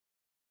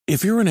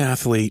If you're an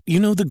athlete, you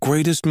know the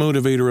greatest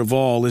motivator of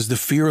all is the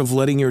fear of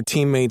letting your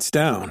teammates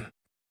down.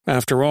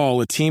 After all,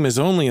 a team is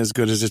only as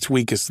good as its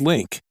weakest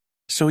link.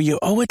 So you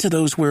owe it to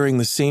those wearing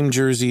the same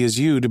jersey as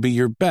you to be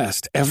your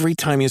best every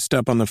time you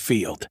step on the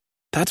field.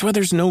 That's why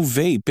there's no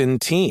vape in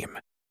team.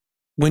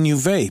 When you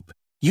vape,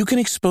 you can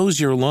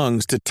expose your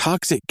lungs to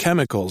toxic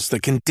chemicals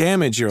that can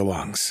damage your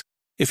lungs.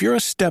 If you're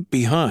a step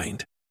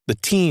behind, the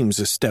team's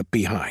a step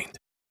behind.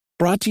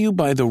 Brought to you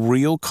by The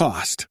Real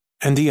Cost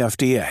and the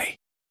FDA.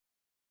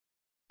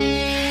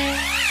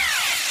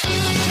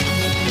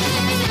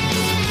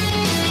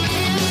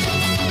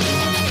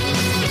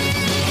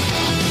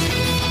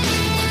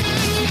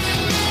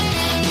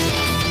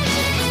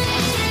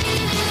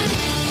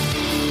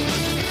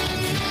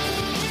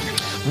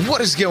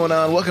 What is going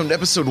on? Welcome to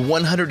episode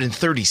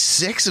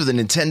 136 of the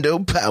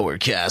Nintendo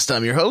Powercast.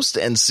 I'm your host,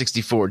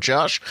 N64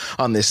 Josh,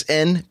 on this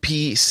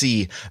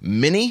NPC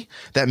Mini.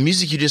 That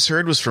music you just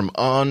heard was from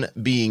On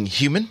Being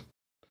Human. You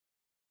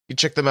can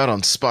check them out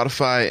on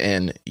Spotify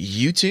and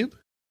YouTube.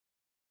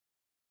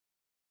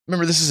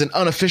 Remember, this is an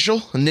unofficial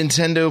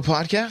Nintendo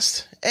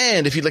podcast.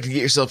 And if you'd like to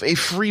get yourself a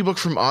free book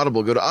from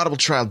Audible, go to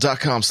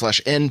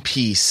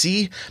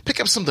audibletrial.com/NPC. Pick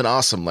up something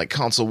awesome like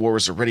Console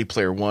Wars or Ready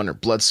Player One or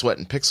Blood, Sweat,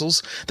 and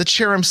Pixels. The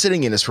chair I'm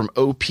sitting in is from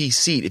OP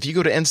Seat. If you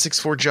go to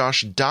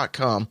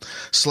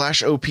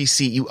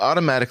n64josh.com/OPC, you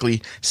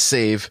automatically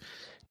save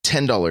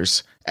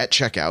 $10 at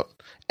checkout.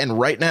 And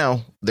right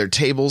now, their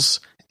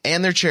tables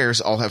and their chairs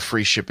all have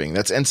free shipping.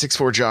 That's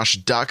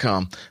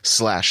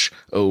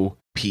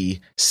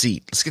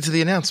n64josh.com/OPC. Let's get to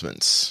the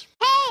announcements.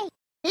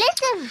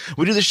 Listen.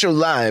 We do this show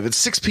live at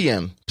 6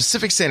 p.m.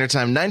 Pacific Standard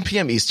Time, 9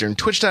 p.m. Eastern,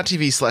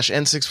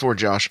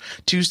 twitch.tv/N64Josh,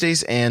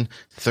 Tuesdays and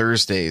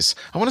Thursdays.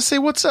 I want to say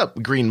what's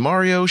up. Green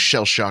Mario,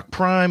 Shell Shock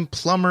Prime,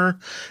 Plumber,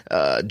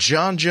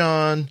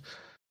 John,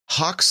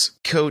 Hawks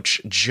Coach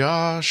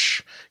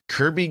Josh,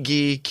 Kirby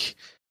Geek,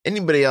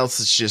 anybody else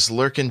that's just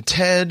lurking.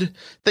 Ted,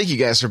 thank you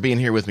guys for being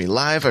here with me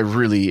live. I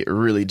really,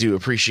 really do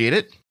appreciate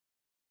it.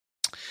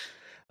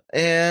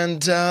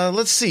 And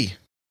let's see.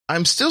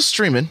 I'm still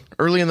streaming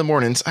early in the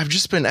mornings. I've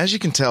just been, as you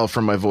can tell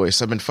from my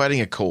voice, I've been fighting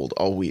a cold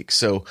all week.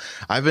 So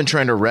I've been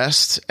trying to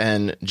rest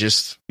and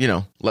just,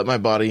 let my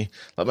body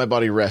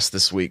rest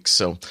this week.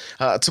 So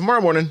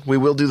tomorrow morning, we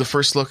will do the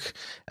first look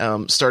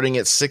starting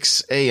at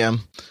 6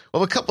 a.m.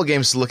 We'll have a couple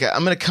games to look at.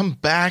 I'm going to come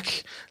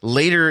back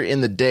later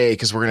in the day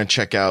because we're going to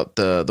check out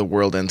the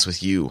World Ends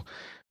With You,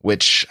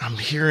 which I'm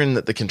hearing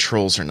that the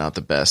controls are not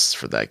the best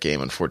for that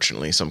game,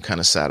 unfortunately, so I'm kind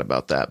of sad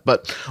about that.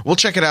 But we'll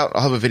check it out.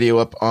 I'll have a video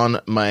up on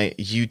my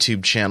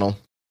YouTube channel.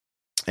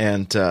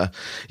 And I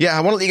want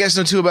to let you guys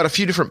know, too, about a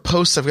few different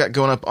posts I've got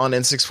going up on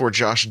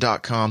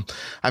n64josh.com.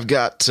 I've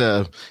got,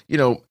 a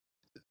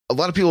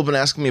lot of people have been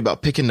asking me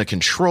about picking a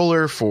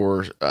controller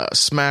for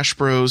Smash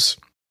Bros.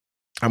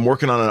 I'm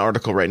working on an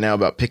article right now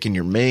about picking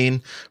your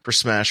main for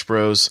Smash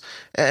Bros.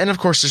 And of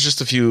course, there's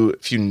just a few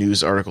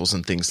news articles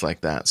and things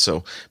like that.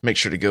 So make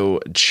sure to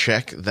go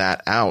check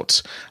that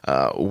out.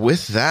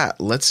 With that,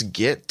 let's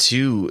get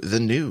to the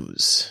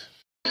news.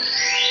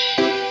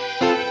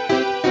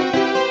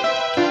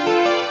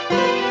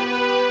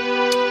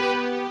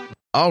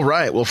 All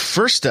right. Well,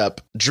 first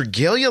up,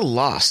 Dragalia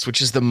Lost,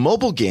 which is the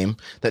mobile game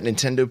that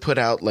Nintendo put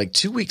out like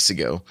 2 weeks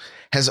ago,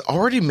 has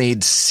already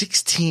made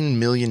 $16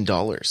 million,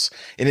 and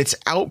it's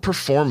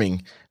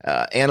outperforming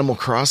Animal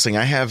Crossing.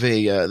 I have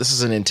this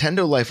is a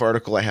Nintendo Life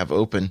article I have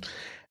open.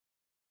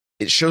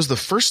 It shows the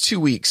first 2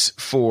 weeks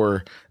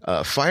for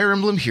Fire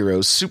Emblem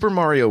Heroes, Super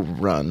Mario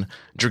Run,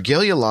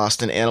 Dragalia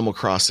Lost, and Animal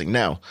Crossing.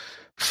 Now,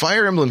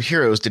 Fire Emblem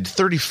Heroes did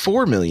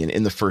 $34 million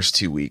in the first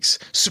 2 weeks.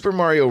 Super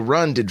Mario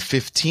Run did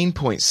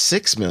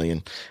 $15.6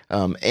 million,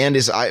 and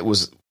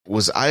was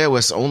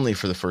iOS only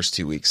for the first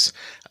 2 weeks.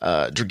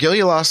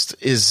 Dragalia Lost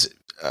is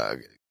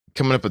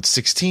coming up at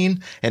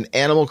 16, and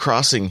Animal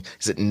Crossing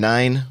is at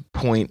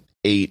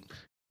 9.8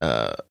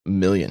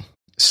 million.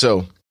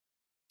 So,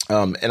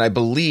 and I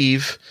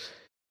believe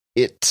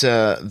this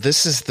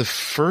is the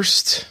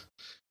first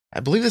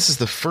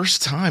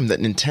time that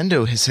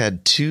Nintendo has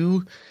had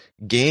two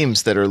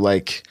games that are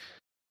like,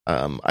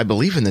 I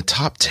believe in the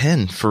top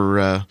 10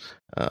 for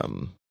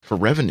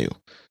revenue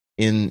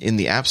in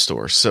the App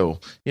Store. So,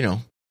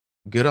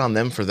 good on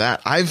them for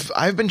that.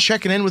 I've been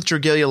checking in with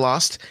Dragalia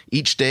Lost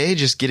each day,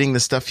 just getting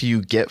the stuff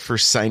you get for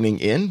signing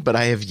in, but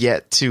I have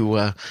yet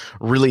to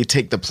really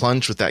take the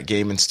plunge with that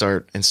game and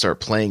start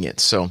playing it.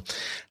 So,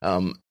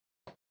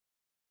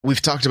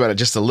 we've talked about it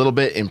just a little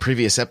bit in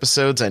previous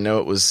episodes. I know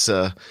it was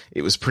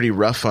pretty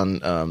rough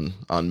on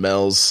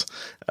Mel's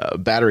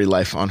battery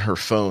life on her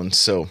phone.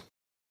 So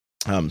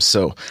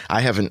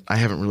I haven't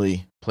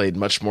really played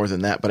much more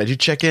than that, but I do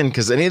check in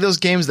because any of those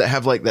games that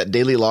have like that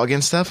daily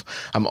login stuff,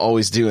 I'm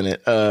always doing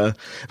it.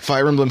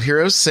 Fire Emblem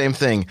Heroes, same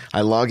thing.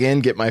 I log in,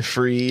 get my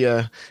free,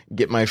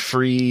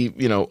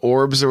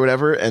 orbs or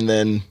whatever, and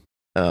then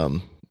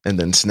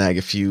snag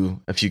a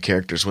few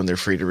characters when they're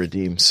free to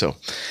redeem. So,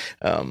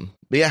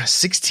 but yeah,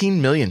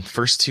 16 million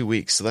first 2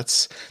 weeks. So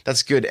that's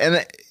good.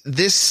 And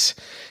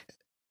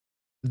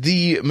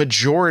the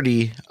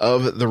majority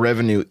of the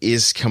revenue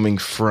is coming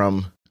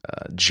from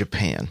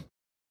Japan.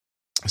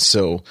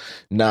 So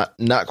not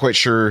quite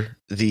sure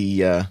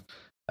the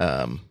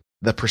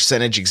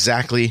percentage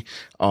exactly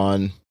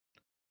on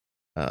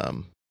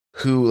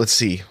who. Let's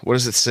see, what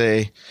does it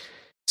say?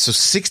 So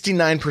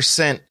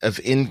 69% of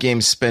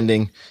in-game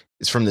spending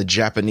is from the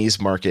Japanese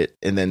market,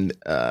 and then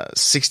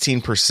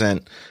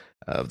 16%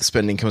 of the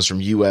spending comes from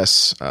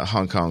U.S.,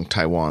 Hong Kong,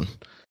 Taiwan,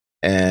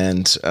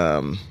 and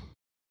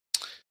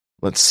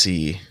let's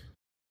see.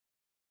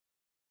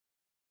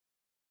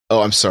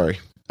 Oh, I'm sorry.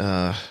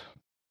 I'm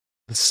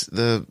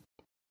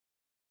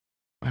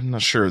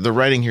not sure. The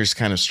writing here is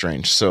kind of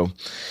strange. So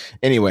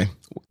anyway,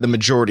 the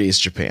majority is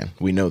Japan.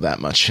 We know that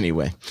much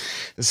anyway.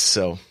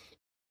 So,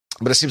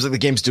 but it seems like the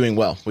game's doing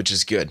well, which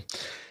is good.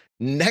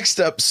 Next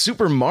up,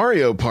 Super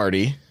Mario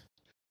Party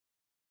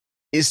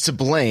is to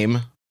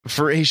blame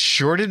for a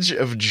shortage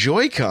of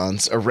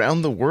Joy-Cons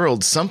around the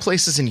world. Some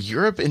places in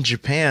Europe and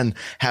Japan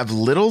have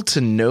little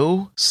to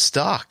no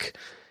stock.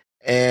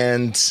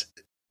 And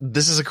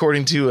this is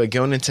according to a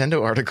Go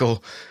Nintendo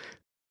article.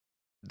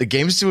 The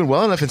game's doing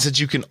well enough, and since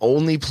you can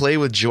only play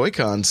with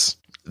Joy-Cons,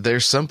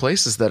 there's some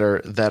places that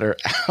are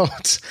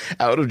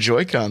out of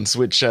Joy-Cons,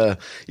 which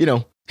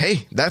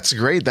hey, that's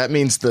great. That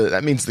means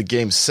the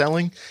game's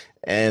selling,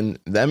 and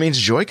that means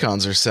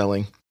Joy-Cons are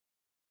selling.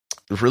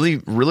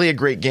 Really, really a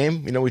great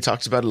game. We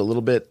talked about it a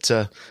little bit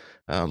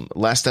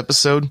last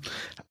episode.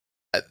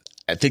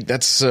 I think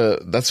that's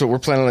what we're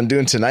planning on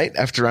doing tonight.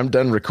 After I'm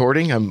done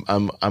recording,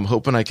 I'm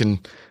hoping I can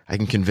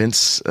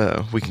convince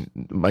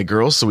my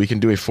girls so we can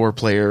do a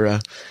 4-player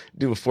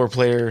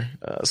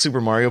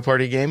Super Mario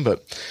Party game.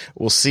 But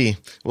we'll see.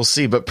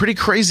 But pretty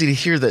crazy to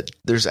hear that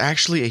there's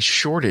actually a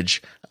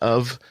shortage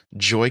of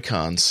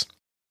Joy-Cons.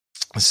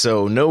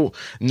 So no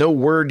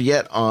word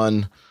yet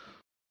on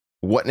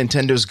what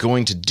Nintendo's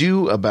going to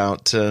do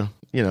about there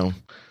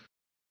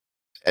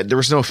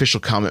was no official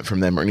comment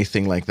from them or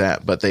anything like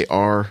that, but they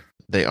are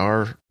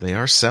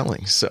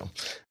selling. So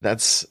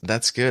that's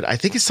good. I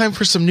think it's time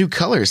for some new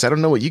colors. I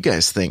don't know what you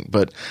guys think,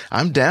 but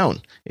I'm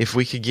down if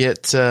we could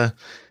get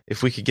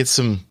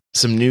some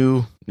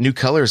new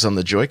colors on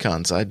the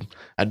Joy-Cons.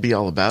 I'd be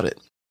all about it.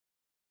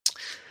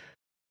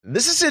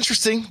 This is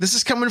interesting. This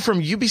is coming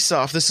from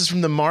Ubisoft. This is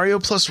from the Mario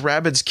plus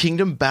Rabbids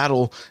Kingdom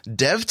Battle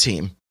dev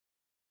team.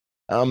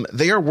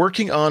 They are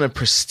working on a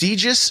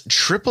prestigious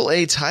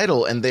AAA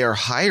title, and they are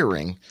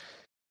hiring.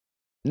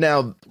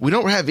 Now, we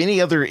don't have any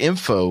other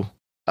info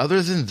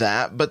other than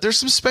that, but there's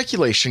some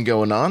speculation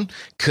going on.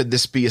 Could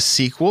this be a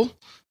sequel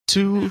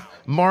to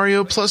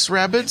Mario plus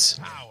Rabbids?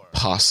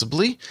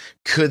 Possibly.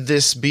 Could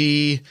this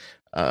be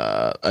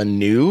a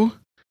new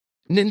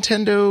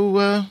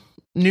Nintendo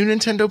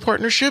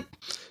partnership?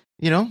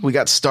 We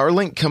got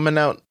Starlink coming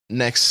out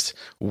next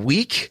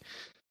week.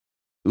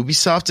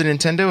 Ubisoft and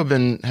Nintendo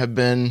have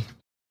been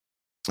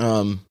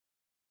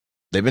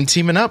they've been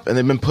teaming up, and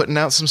they've been putting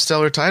out some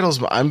stellar titles.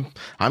 But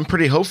I'm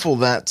pretty hopeful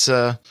that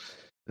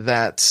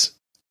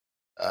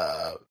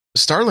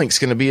Starlink's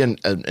going to be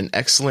an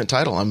excellent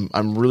title.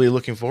 I'm really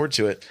looking forward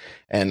to it,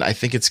 and I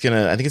think it's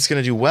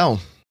gonna do well.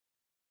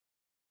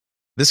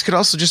 This could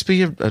also just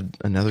be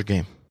another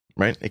game,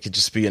 right? It could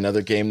just be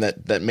another game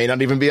that may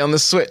not even be on the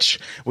Switch.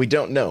 We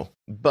don't know,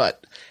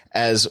 but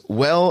as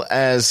well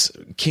as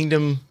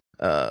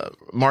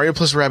Mario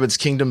plus Rabbids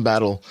Kingdom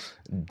Battle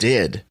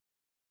did,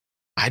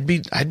 I'd be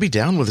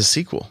down with a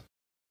sequel,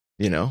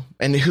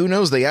 and who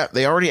knows,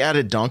 they already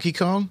added Donkey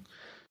Kong.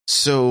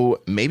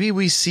 So maybe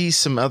we see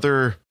some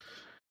other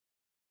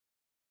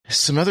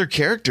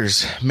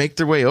characters make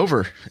their way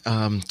over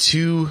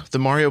to the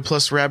Mario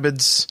plus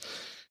Rabbids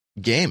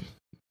game.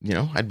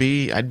 I'd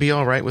be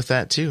all right with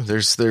that too.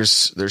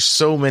 There's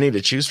so many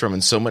to choose from,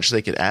 and so much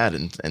they could add,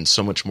 and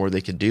so much more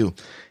they could do.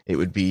 It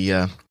would be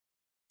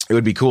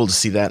cool to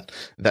see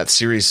that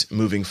series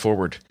moving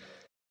forward.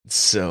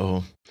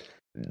 So,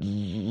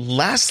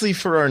 lastly,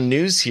 for our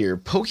news here,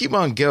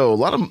 Pokemon Go. A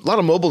lot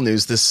of mobile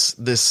news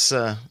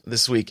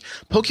this week.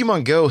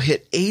 Pokemon Go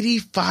hit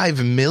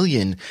 85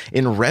 million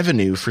in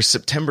revenue for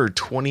September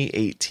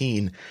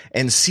 2018,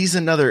 and sees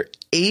another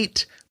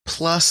 8+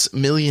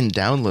 million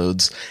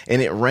downloads,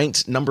 and it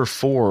ranked number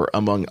 4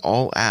 among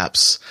all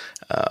apps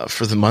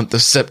for the month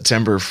of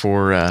September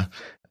for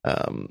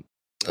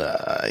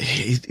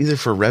either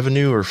for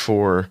revenue or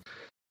for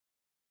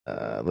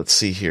let's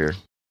see here,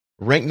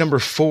 ranked number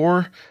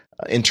 4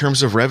 in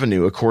terms of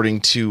revenue,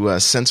 according to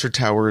Sensor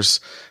Tower's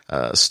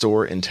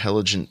store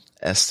intelligent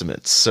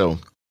estimates. So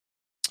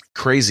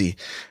crazy.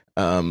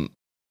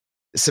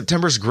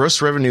 September's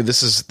gross revenue.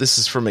 This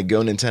is from a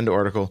Go Nintendo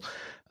article.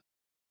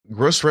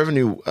 Gross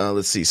revenue,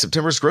 let's see.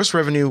 September's gross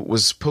revenue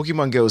was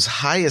Pokemon Go's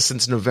highest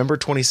since November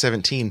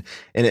 2017,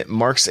 and it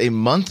marks a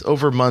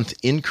month-over-month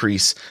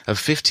increase of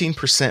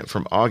 15%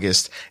 from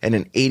August and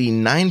an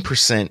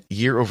 89%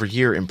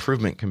 year-over-year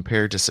improvement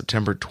compared to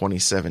September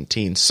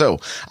 2017. So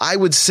I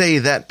would say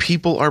that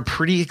people are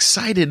pretty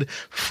excited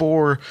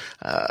for,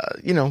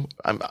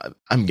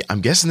 I'm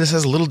guessing this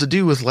has a little to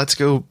do with Let's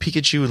Go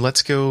Pikachu and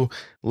Let's Go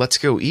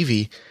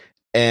Eevee,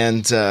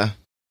 and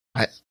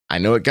I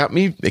know it got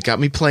me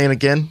playing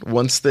again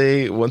once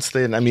they,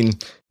 I mean,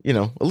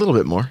 a little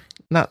bit more,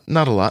 not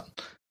a lot.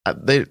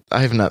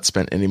 I have not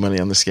spent any money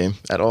on this game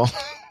at all,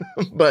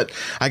 but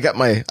I got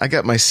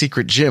my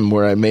secret gym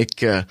where I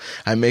make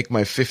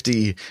my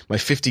 50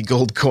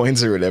 gold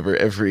coins or whatever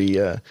every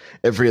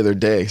other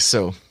day.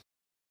 So,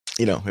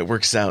 it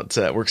works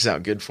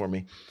out good for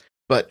me.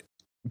 But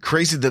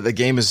crazy that the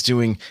game is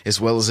doing as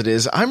well as it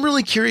is. I'm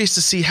really curious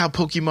to see how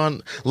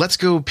Pokemon Let's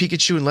Go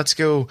Pikachu and Let's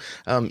Go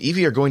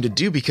Eevee are going to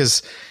do,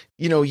 because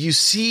you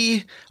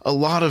see a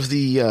lot of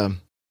the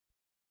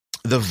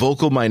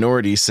vocal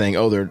minority saying,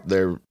 "Oh,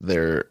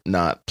 they're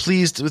not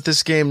pleased with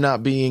this game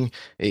not being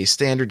a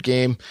standard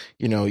game."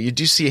 You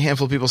do see a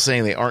handful of people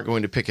saying they aren't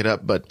going to pick it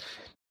up, but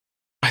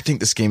I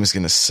think this game is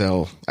going to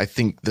sell. I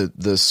think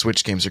the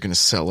Switch games are going to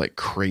sell like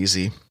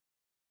crazy.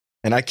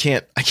 And I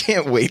can't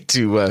wait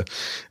to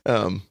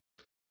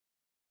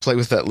play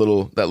with that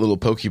little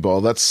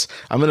Pokeball.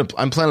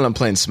 I'm planning on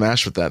playing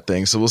Smash with that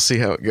thing, so we'll see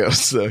how it goes.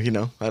 So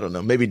I don't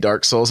know, maybe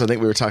Dark Souls. I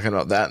think we were talking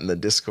about that in the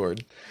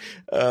Discord.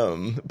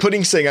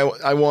 Pudding saying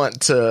I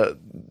want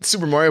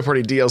Super Mario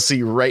Party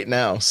DLC right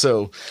now.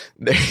 So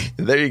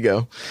there you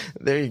go.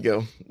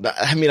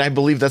 I mean, I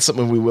believe that's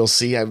something we will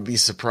see. I would be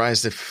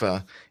surprised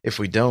if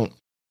we don't.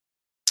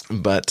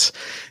 But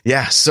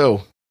yeah,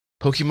 so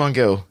Pokemon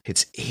Go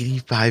hits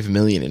 85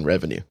 million in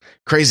revenue.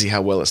 Crazy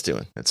how well it's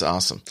doing. That's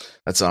awesome.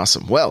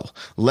 Well,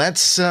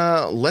 let's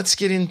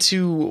get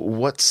into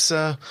what's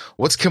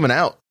coming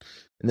out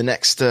in the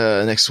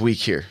next week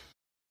here.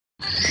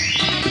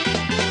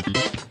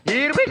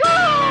 Here we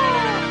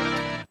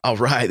go. All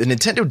right, the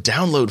Nintendo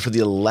download for the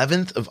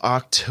 11th of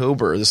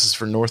October. This is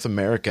for North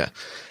America.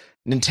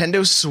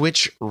 Nintendo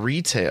Switch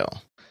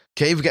retail.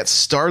 Okay, we've got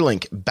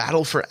Starlink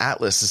Battle for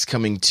Atlas is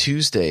coming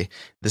Tuesday,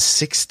 the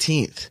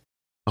 16th.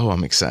 Oh,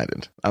 I'm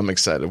excited.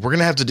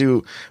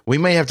 We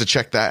may have to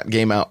check that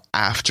game out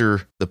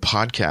after the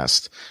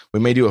podcast.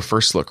 We may do a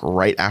first look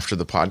right after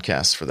the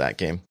podcast for that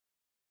game.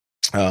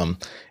 And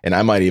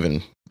I might even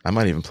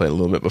play it a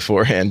little bit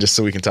beforehand just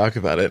so we can talk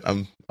about it.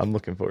 I'm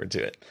looking forward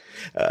to it.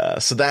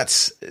 So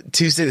that's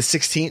Tuesday the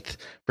 16th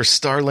for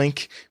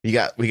Starlink. We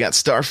got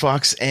Star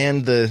Fox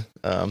and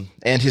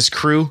and his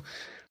crew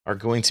are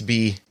going to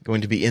be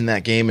in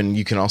that game, and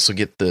you can also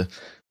get the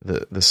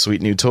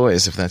sweet new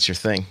toys if that's your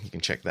thing. You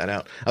can check that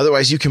out.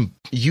 Otherwise, you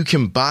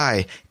can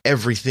buy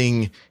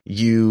everything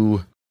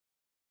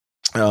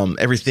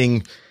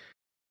everything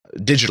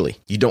digitally.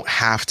 You don't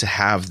have to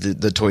have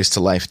the Toys to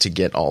Life to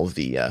get all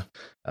the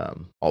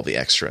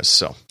extras.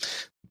 So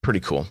pretty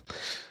cool.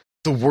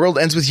 The World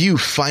Ends With You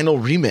Final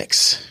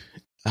Remix.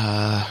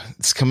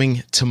 It's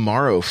coming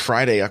tomorrow,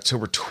 Friday,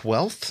 October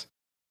 12th.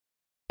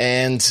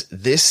 And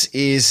this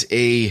is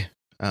the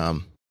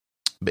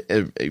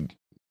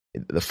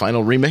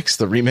final remix,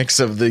 the remix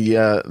of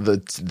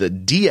the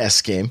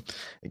DS game.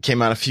 It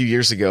came out a few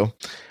years ago.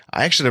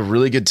 I actually had a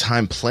really good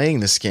time playing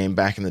this game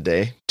back in the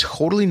day.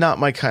 Totally not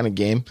my kind of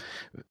game.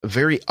 A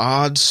very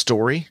odd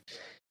story.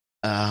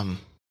 And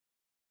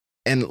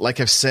like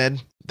I've said,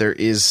 there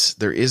is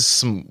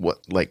some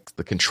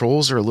the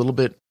controls are a little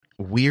bit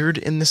weird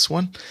in this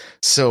one.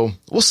 So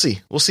we'll see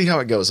how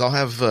it goes. I'll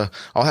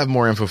have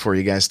more info for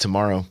you guys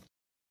tomorrow,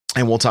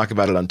 and we'll talk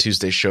about it on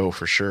Tuesday's show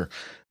for sure.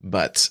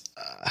 But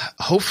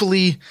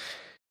hopefully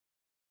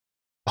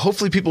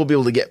people will be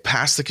able to get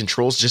past the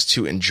controls just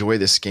to enjoy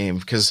this game,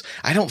 because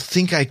I don't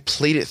think I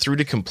played it through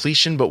to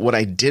completion, but what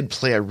I did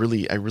play, I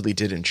really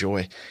did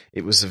enjoy.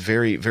 It was a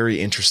very,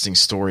 very interesting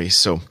story.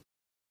 So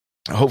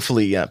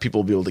hopefully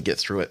people will be able to get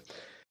through it.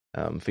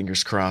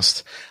 Fingers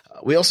crossed.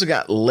 We also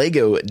got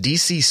Lego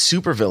DC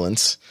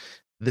Supervillains.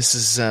 This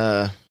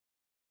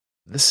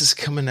is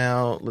coming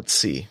out. Let's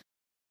see.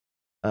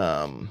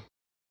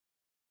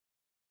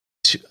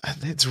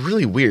 It's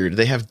really weird.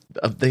 They have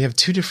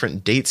two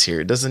different dates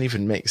here. It doesn't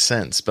even make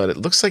sense, but it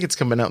looks like it's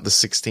coming out the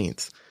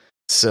 16th.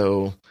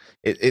 So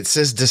it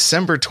says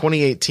December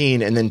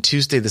 2018 and then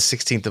Tuesday the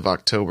 16th of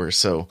October.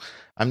 So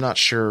I'm not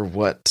sure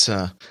what's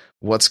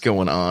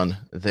going on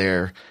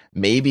there.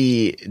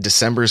 Maybe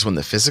December is when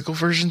the physical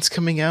version's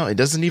coming out. It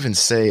doesn't even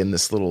say in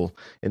the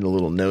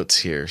little notes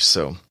here.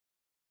 So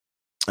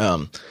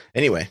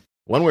anyway,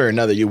 one way or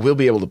another, you will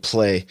be able to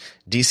play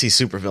DC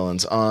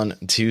Supervillains on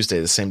Tuesday,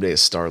 the same day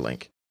as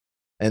Starlink.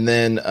 And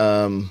then,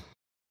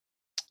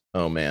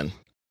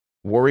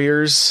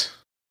 Warriors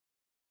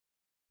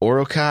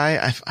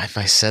Orokai, if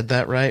I said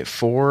that right,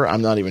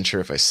 I'm not even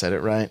sure if I said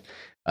it right.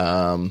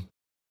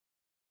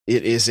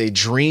 It is a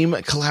Dream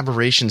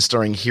collaboration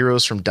starring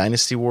heroes from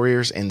Dynasty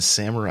Warriors and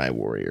Samurai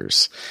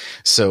Warriors.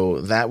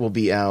 So that will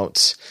be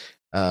out.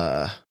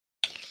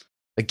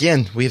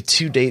 Again, we have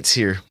two dates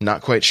here.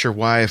 Not quite sure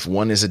why, if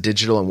one is a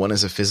digital and one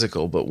is a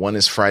physical, but one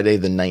is Friday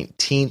the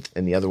 19th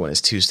and the other one is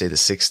Tuesday the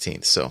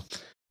 16th. So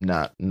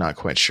not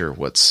quite sure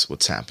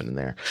what's happening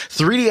there.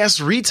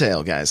 3DS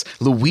retail, guys.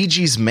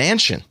 Luigi's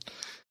Mansion.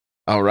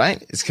 All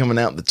right, it's coming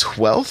out the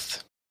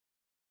 12th.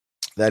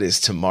 That is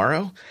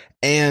tomorrow.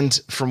 And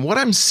from what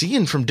I'm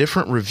seeing from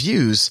different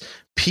reviews,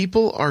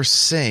 people are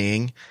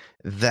saying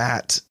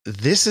that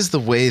this is the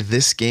way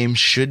this game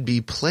should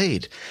be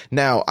played.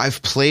 Now,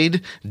 I've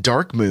played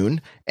Dark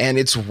Moon, and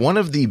it's one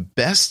of the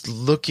best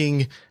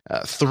looking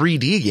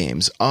 3D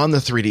games on the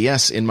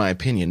 3DS, in my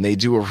opinion. They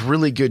do a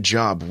really good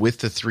job with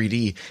the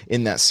 3D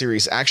in that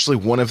series. Actually,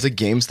 one of the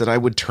games that I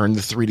would turn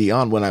the 3D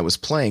on when I was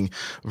playing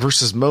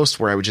versus most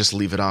where I would just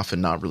leave it off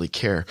and not really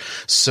care.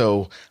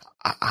 So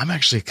I'm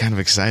actually kind of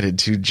excited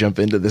to jump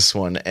into this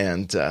one,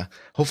 and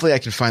hopefully I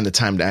can find the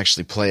time to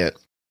actually play it.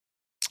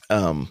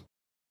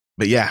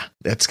 But yeah,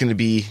 that's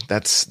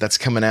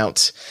coming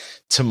out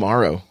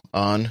tomorrow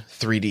on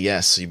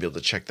 3DS, so you'll be able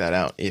to check that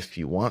out if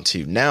you want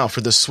to. Now,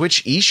 for the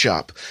Switch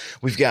eShop,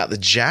 we've got the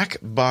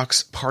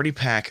Jackbox Party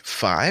Pack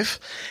 5,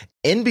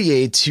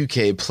 NBA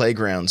 2K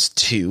Playgrounds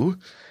 2,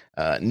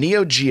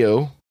 Neo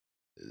Geo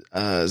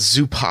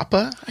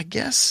Zoopapa, I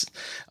guess.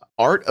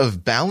 Art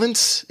of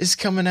Balance is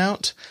coming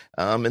out,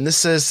 and this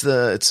says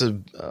it's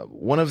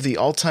one of the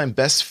all-time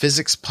best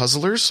physics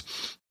puzzlers.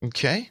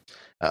 Okay.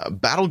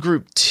 Battle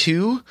Group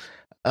 2.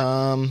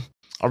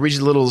 I'll read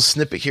you a little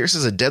snippet here. It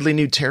says a deadly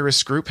new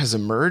terrorist group has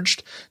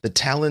emerged. The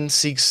Talon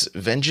seeks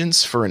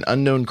vengeance for an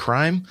unknown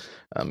crime,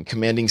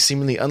 commanding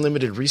seemingly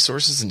unlimited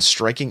resources and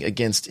striking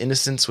against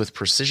innocents with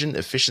precision,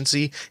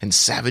 efficiency, and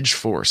savage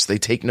force. They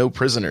take no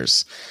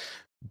prisoners.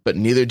 But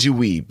neither do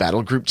we.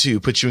 Battle Group 2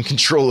 puts you in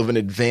control of an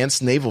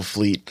advanced naval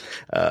fleet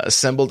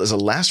assembled as a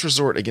last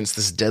resort against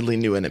this deadly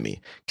new enemy.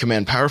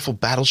 Command powerful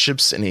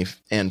battleships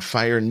and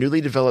fire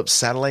newly developed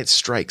satellite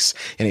strikes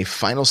in a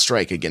final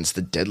strike against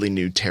the deadly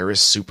new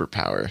terrorist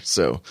superpower.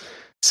 So,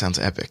 sounds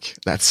epic.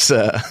 That's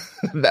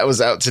that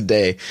was out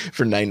today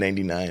for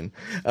 $9.99.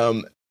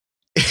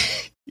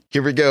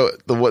 Here we go.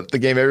 The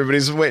game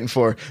everybody's been waiting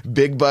for.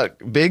 Big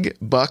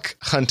Buck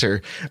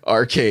Hunter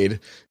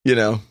Arcade. You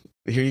know.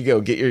 Here you go.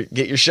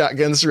 Get your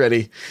shotguns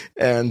ready,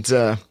 and you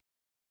guys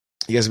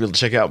will be able to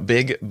check out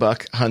Big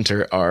Buck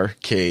Hunter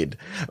Arcade.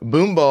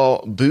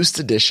 Boomball Boost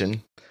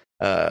Edition.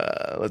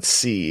 Let's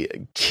see.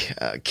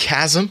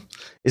 Chasm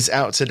is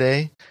out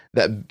today.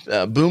 That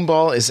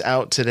Boomball is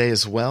out today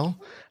as well.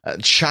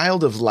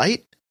 Child of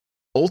Light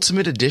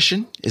Ultimate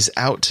Edition is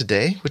out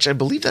today, which I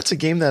believe that's a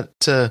game that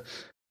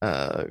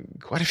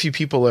quite a few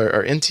people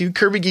are into.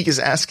 Kirby Geek is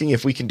asking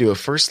if we can do a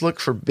first look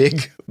for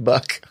Big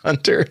Buck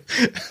Hunter.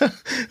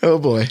 Oh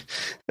boy.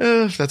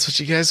 If that's what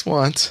you guys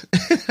want.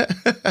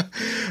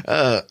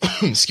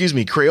 Excuse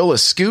me. Crayola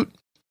Scoot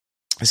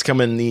is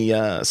coming the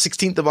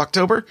 16th of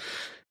October.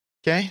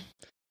 Okay.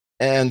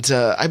 And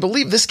I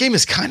believe this game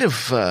is kind of,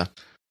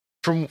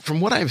 from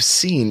what I've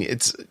seen,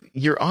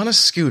 you're on a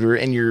scooter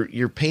and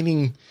you're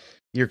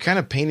kind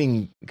of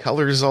painting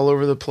colors all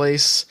over the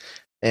place.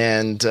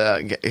 And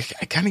I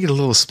kind of get a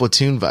little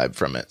Splatoon vibe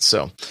from it.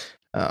 So,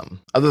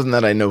 other than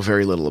that, I know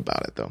very little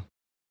about it, though.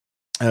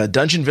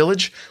 Dungeon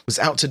Village was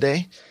out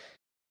today,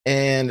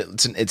 and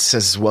it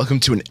says, welcome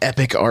to an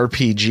epic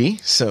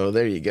RPG. So,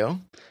 there you go.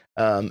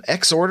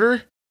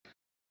 X-Order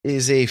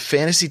is a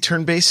fantasy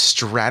turn-based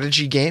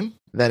strategy game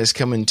that is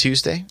coming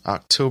Tuesday,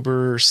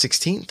 October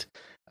 16th.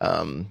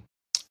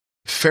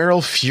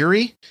 Feral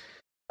Fury.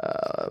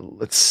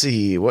 Let's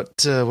see. What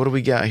do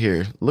we got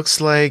here?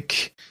 Looks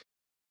like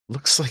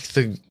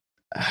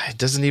it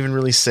doesn't even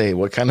really say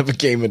what kind of a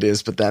game it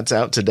is, but that's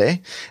out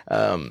today.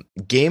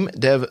 Game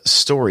Dev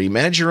Story.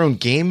 Manage your own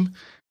game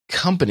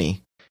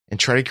company and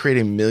try to create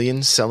a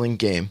million-selling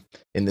game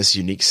in this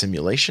unique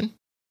simulation.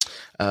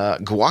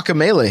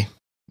 Guacamelee,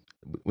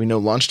 we know,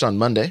 launched on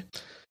Monday.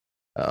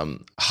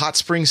 Hot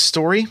Springs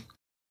Story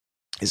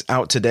is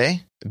out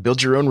today.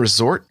 Build your own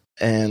resort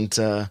and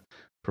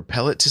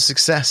propel it to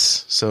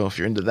success. So if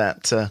you're into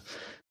that,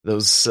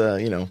 those,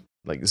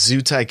 like Zoo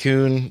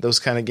Tycoon, those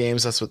kind of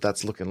games, that's what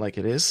that's looking like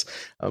it is.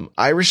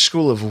 Irish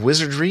School of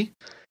Wizardry.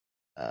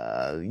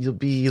 You'll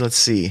be, let's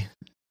see.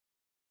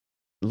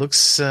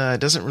 Looks,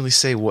 it doesn't really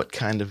say what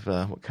kind of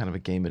a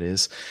game it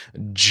is.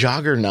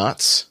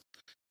 Joggernauts.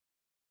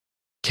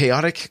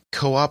 Chaotic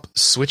co-op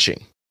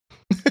switching.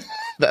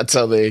 That's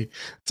how they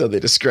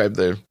describe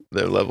their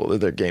level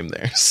of their game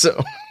there.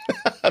 So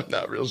I'm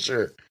not real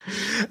sure.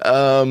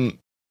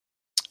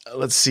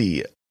 Let's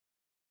see.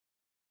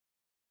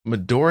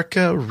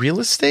 Majorca Real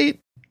Estate?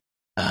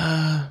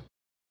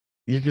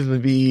 You're going to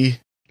be...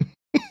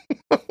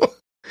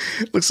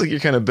 Looks like you're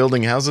kind of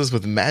building houses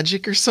with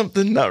magic or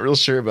something. Not real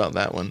sure about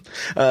that one.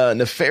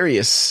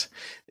 Nefarious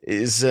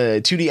is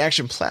a 2D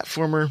action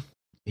platformer.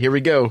 Here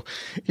we go.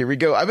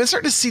 I've been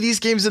starting to see these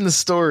games in the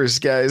stores,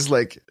 guys,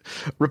 like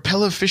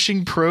Rapella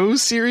Fishing Pro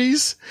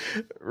series,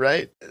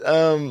 right?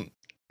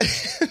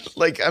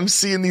 Like I'm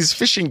seeing these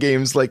fishing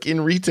games like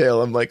in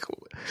retail. I'm like,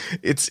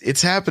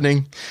 it's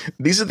happening.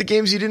 These are the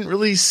games you didn't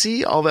really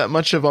see all that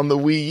much of on the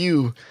Wii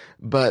U,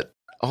 but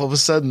all of a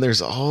sudden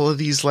there's all of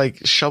these like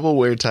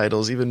shovelware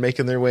titles even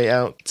making their way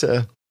out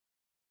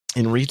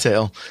in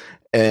retail.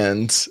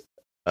 And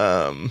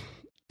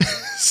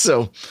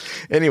so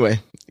anyway,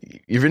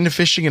 you're into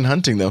fishing and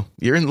hunting though.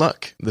 You're in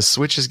luck. The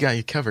Switch has got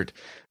you covered.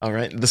 All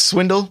right. The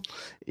Swindle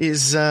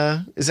is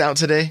out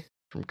today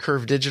from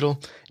Curve Digital,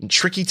 and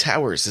Tricky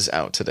Towers is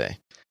out today.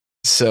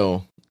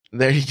 So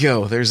There you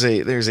go. There's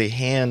a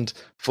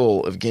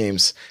handful of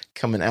games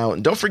coming out.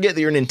 And don't forget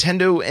that your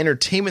Nintendo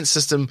Entertainment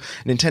System,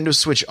 Nintendo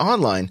Switch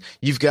Online,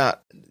 you've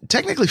got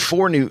technically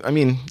you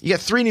got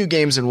 3 new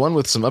games and 1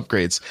 with some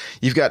upgrades.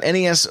 You've got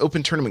NES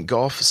Open Tournament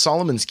Golf,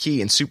 Solomon's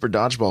Key, and Super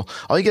Dodgeball.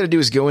 All you got to do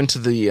is go into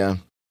the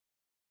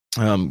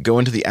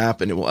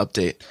app and it will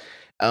update.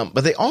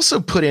 But they also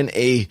put in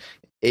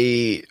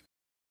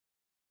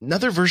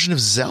another version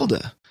of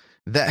Zelda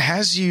that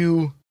has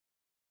you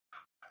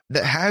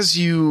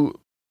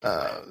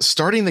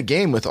starting the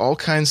game with all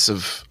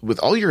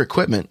your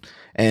equipment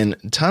and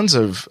tons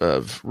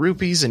of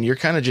rupees, and you're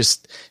kind of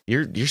just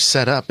you're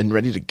set up and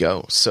ready to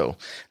go. So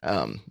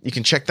you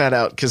can check that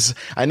out, because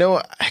I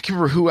can't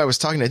remember who I was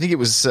talking to. I think it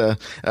was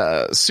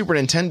Super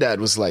Nintendo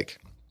Dad was like,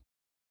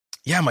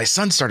 yeah, my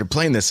son started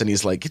playing this and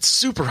he's like, it's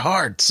super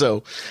hard.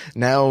 So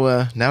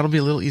now it'll be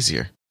a little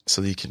easier,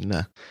 so that you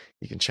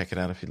can check it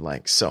out if you'd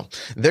like. So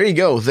there you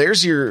go.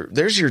 There's your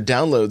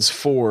downloads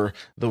for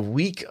the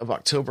week of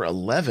October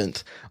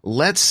 11th.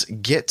 Let's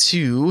get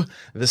to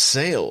the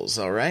sales.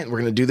 All right. We're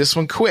going to do this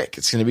one quick.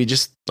 It's going to be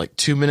just like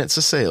 2 minutes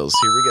of sales.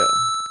 Here we go.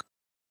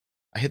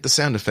 I hit the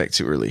sound effect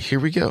too early. Here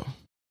we go.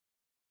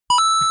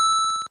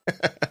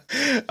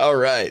 All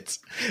right.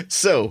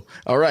 So,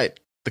 all right.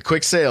 The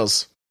quick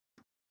sales.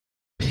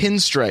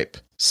 Pinstripe,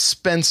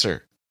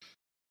 Spencer,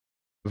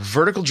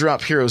 Vertical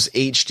Drop Heroes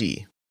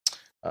HD,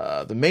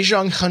 the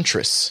Mahjong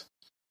Huntress,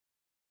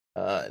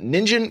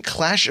 Ninja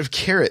Clash of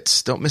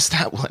Carrots, don't miss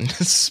that one,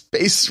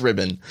 Space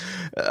Ribbon,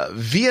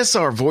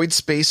 VSR Void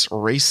Space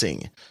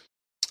Racing,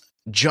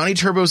 Johnny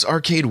Turbo's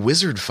Arcade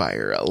Wizard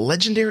Fire,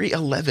 Legendary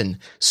 11,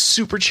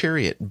 Super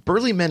Chariot,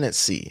 Burly Men at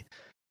Sea,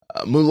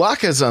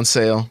 Mulaka is on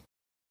sale.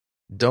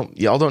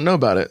 Y'all don't know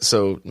about it,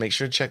 so make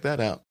sure to check that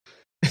out.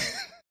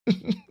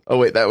 Oh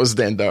wait, that was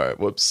Dandara.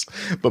 Whoops.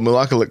 But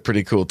Mulaka looked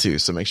pretty cool too,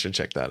 so make sure to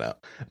check that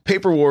out.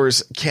 Paper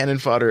Wars, Cannon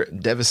Fodder,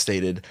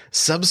 Devastated,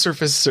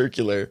 Subsurface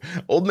Circular,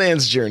 Old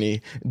Man's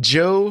Journey,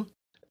 Joe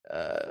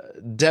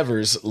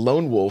Devers,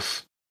 Lone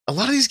Wolf. A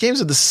lot of these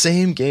games are the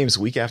same games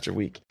week after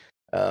week.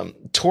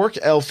 Torque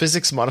L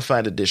Physics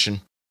Modified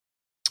Edition,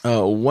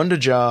 Wonder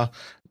Jaw,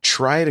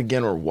 Try It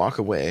Again or Walk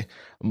Away,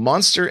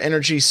 Monster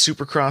Energy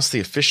Supercross, the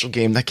official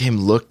game. That game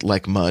looked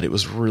like mud. It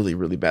was really,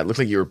 really bad. It looked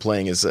like you were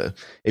playing as a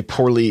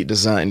poorly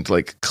designed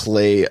like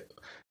clay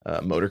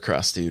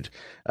motocross dude.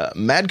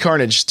 Mad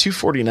Carnage,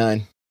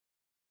 $249.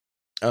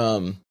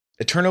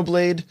 Eterno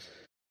Blade,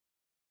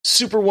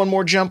 Super One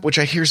More Jump, which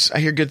I hear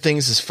good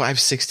things, is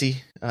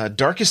 $560.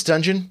 Darkest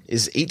Dungeon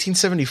is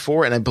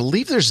 $1874, and I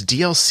believe there's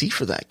DLC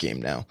for that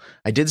game now.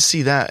 I did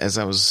see that as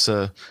I was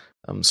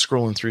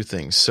scrolling through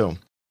things. So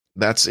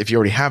that's, if you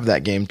already have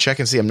that game, check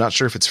and see. I'm not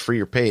sure if it's free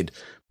or paid,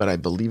 but I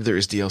believe there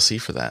is DLC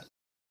for that.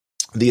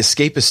 The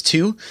Escapist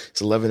 2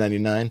 is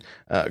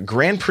 $11.99.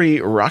 Grand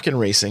Prix Rockin'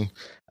 Racing,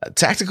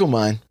 Tactical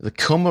Mind, the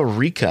Coma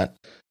Recut,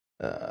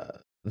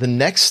 The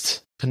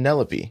Next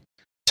Penelope,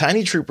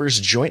 Tiny Troopers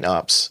Joint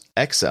Ops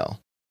XL,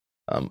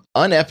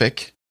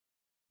 Unepic,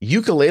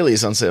 Yooka-Laylee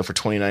is on sale for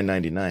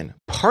 $29.99.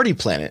 Party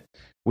Planet,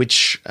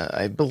 which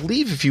I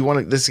believe if you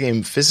want this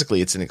game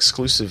physically, it's an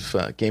exclusive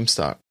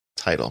GameStop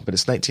title, but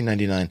it's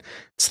 $19.99.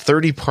 It's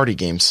 30 party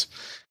games.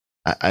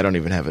 I don't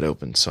even have it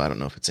open, so I don't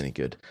know if it's any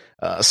good.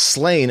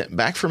 Slain,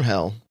 Back from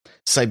Hell,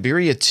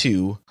 Siberia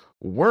 2,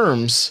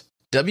 Worms,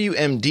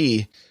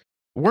 WMD.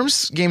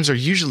 Worms games are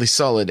usually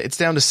solid. It's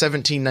down to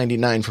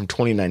 $17.99 from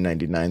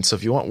 $29.99. So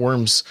if you want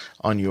Worms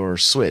on your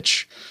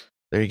Switch,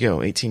 there you go,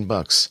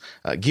 $18.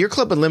 Gear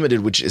Club Unlimited,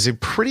 which is a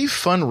pretty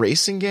fun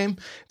racing game.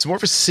 It's more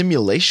of a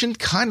simulation,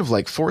 kind of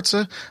like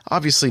Forza.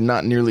 Obviously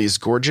not nearly as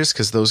gorgeous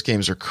because those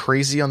games are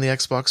crazy on the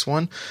Xbox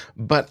One.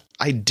 But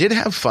I did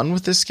have fun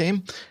with this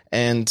game.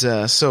 And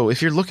so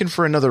if you're looking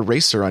for another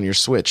racer on your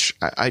Switch,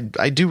 I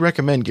do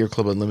recommend Gear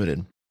Club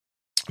Unlimited.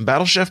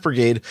 Battle Chef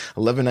Brigade,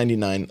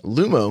 $11.99.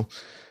 Lumo,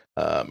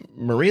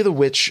 Maria the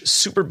Witch,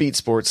 Super Beat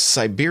Sports,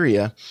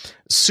 Siberia,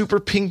 Super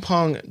Ping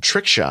Pong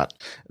Trick Shot,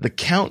 The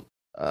Count,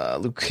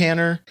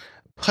 Lucaner,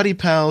 Putty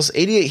Pals,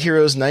 88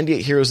 Heroes,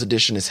 98 Heroes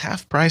Edition is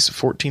half price at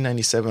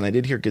 $14.97. I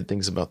did hear good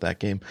things about that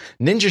game.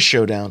 Ninja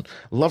Showdown,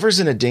 Lovers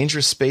in a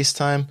Dangerous Space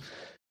Time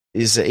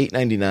is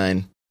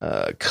 $8.99.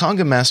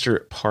 Conga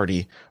Master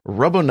Party,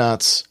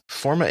 Robonauts,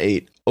 Forma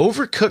 8,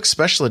 Overcooked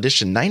Special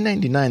Edition,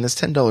 $9.99. That's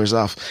 $10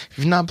 off. If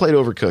you've not played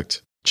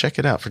Overcooked, check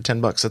it out for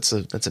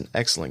 $10. That's an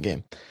excellent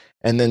game.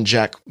 And then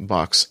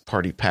Jackbox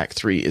Party Pack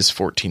 3 is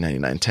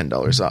 $14.99,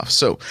 $10 off.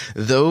 So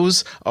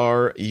those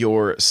are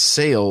your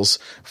sales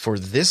for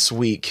this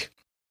week.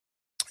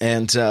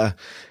 And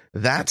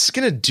that's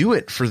going to do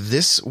it for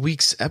this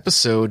week's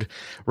episode.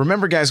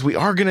 Remember, guys, we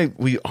are going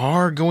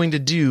to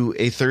do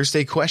a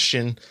Thursday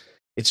question.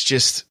 It's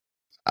just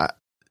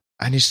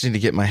I just need to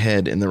get my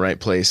head in the right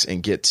place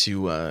and get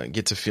to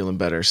feeling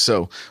better.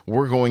 So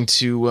we're going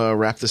to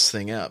wrap this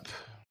thing up.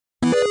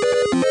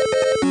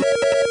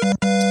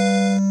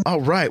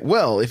 All right.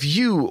 Well, if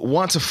you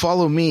want to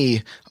follow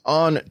me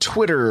on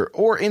Twitter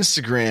or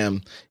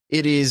Instagram,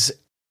 it is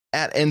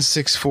at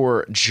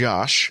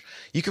N64Josh.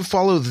 You can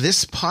follow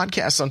this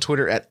podcast on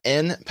Twitter at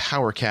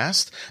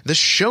NPowercast. The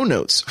show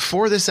notes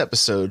for this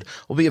episode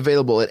will be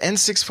available at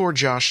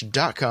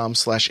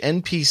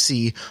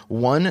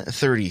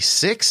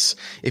n64josh.com/NPC136.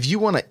 If you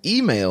want to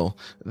email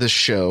the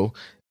show,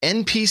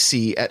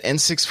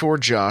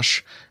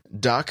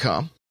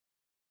 npc@n64josh.com.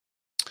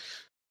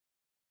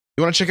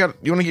 You want to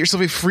get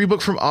yourself a free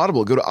book from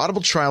Audible, go to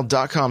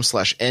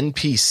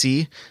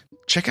audibletrial.com/NPC.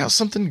 Check out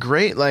something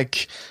great.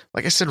 Like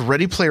I said,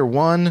 Ready Player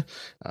One,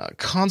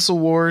 Console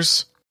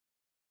Wars,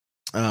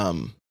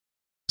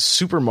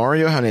 Super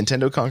Mario, How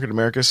Nintendo Conquered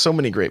America. So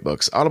many great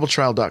books.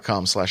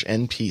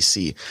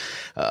 audibletrial.com/NPC.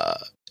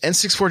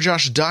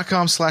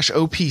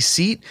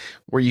 n64josh.com/OPSeat,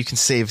 where you can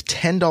save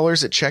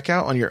 $10 at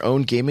checkout on your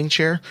own gaming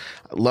chair.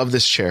 I love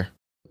this chair.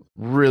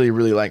 Really,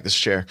 really like this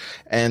chair.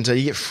 And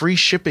you get free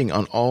shipping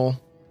on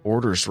all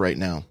orders right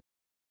now.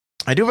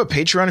 I do have a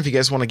Patreon if you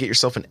guys want to get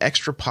yourself an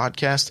extra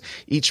podcast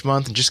each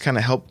month and just kind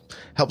of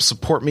help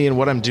support me in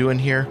what I'm doing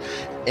here.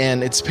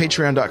 And it's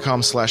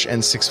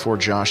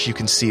patreon.com/N64Josh. You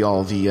can see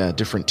all the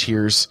different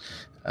tiers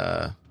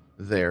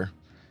there.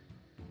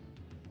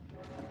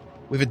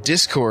 We have a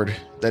Discord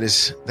that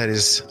is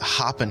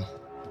hopping.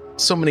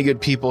 So many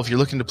good people. If you're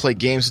looking to play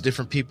games with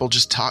different people,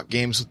 just talk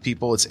games with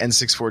people, it's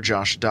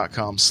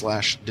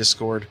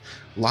n64josh.com/Discord.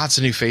 Lots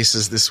of new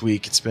faces this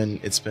week. It's been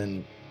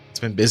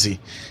busy.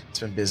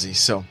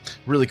 So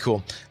really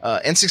cool.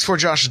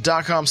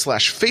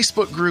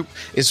 n64josh.com/Facebook group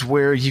is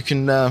where you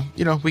can,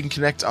 we can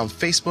connect on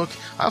Facebook.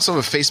 I also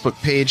have a Facebook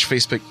page,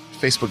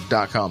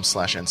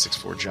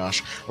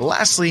 facebook.com/N64Josh.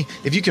 Lastly,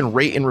 if you can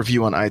rate and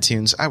review on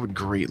iTunes, I would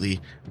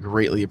greatly,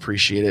 greatly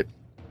appreciate it.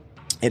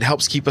 It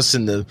helps keep us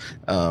in the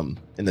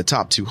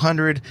top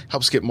 200,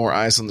 helps get more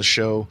eyes on the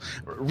show.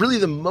 Really,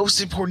 the most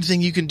important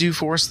thing you can do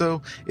for us,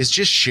 though, is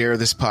just share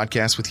this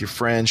podcast with your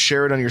friends,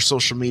 share it on your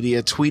social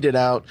media, tweet it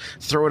out,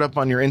 throw it up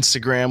on your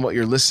Instagram, what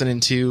you're listening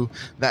to,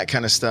 that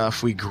kind of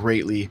stuff. We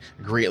greatly,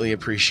 greatly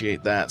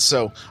appreciate that.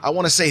 So I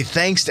want to say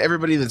thanks to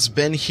everybody that's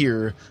been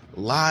here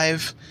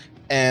live.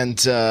 And,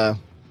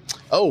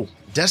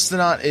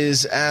 Destinaut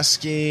is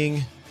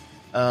asking...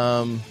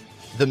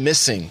 The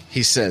Missing,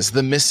 he says.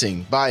 The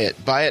Missing. Buy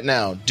it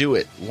now. Do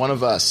it. One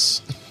of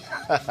us.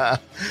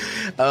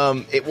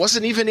 It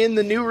wasn't even in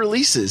the new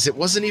releases. It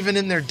wasn't even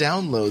in their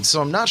downloads.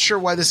 So I'm not sure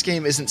why this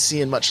game isn't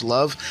seeing much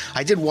love.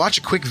 I did watch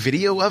a quick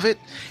video of it,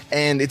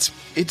 and it's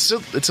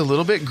a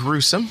little bit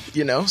gruesome,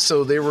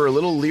 so they were a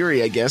little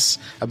leery, I guess,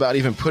 about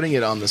even putting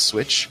it on the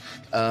Switch.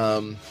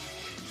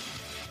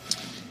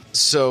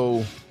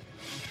 So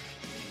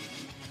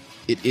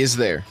it is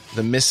there.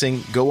 The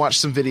Missing. Go watch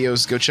some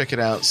videos. Go check it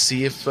out.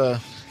 See if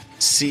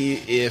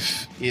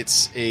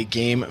it's a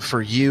game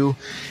for you.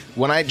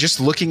 When I just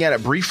looking at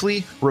it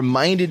briefly,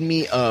 reminded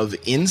me of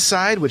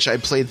Inside, which I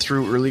played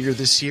through earlier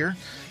this year.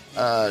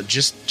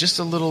 Just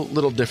a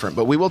little different.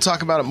 But we will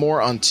talk about it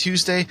more on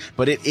Tuesday.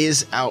 But it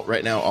is out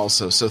right now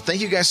also. So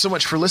thank you guys so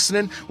much for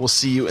listening. We'll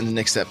see you in the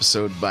next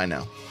episode. Bye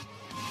now.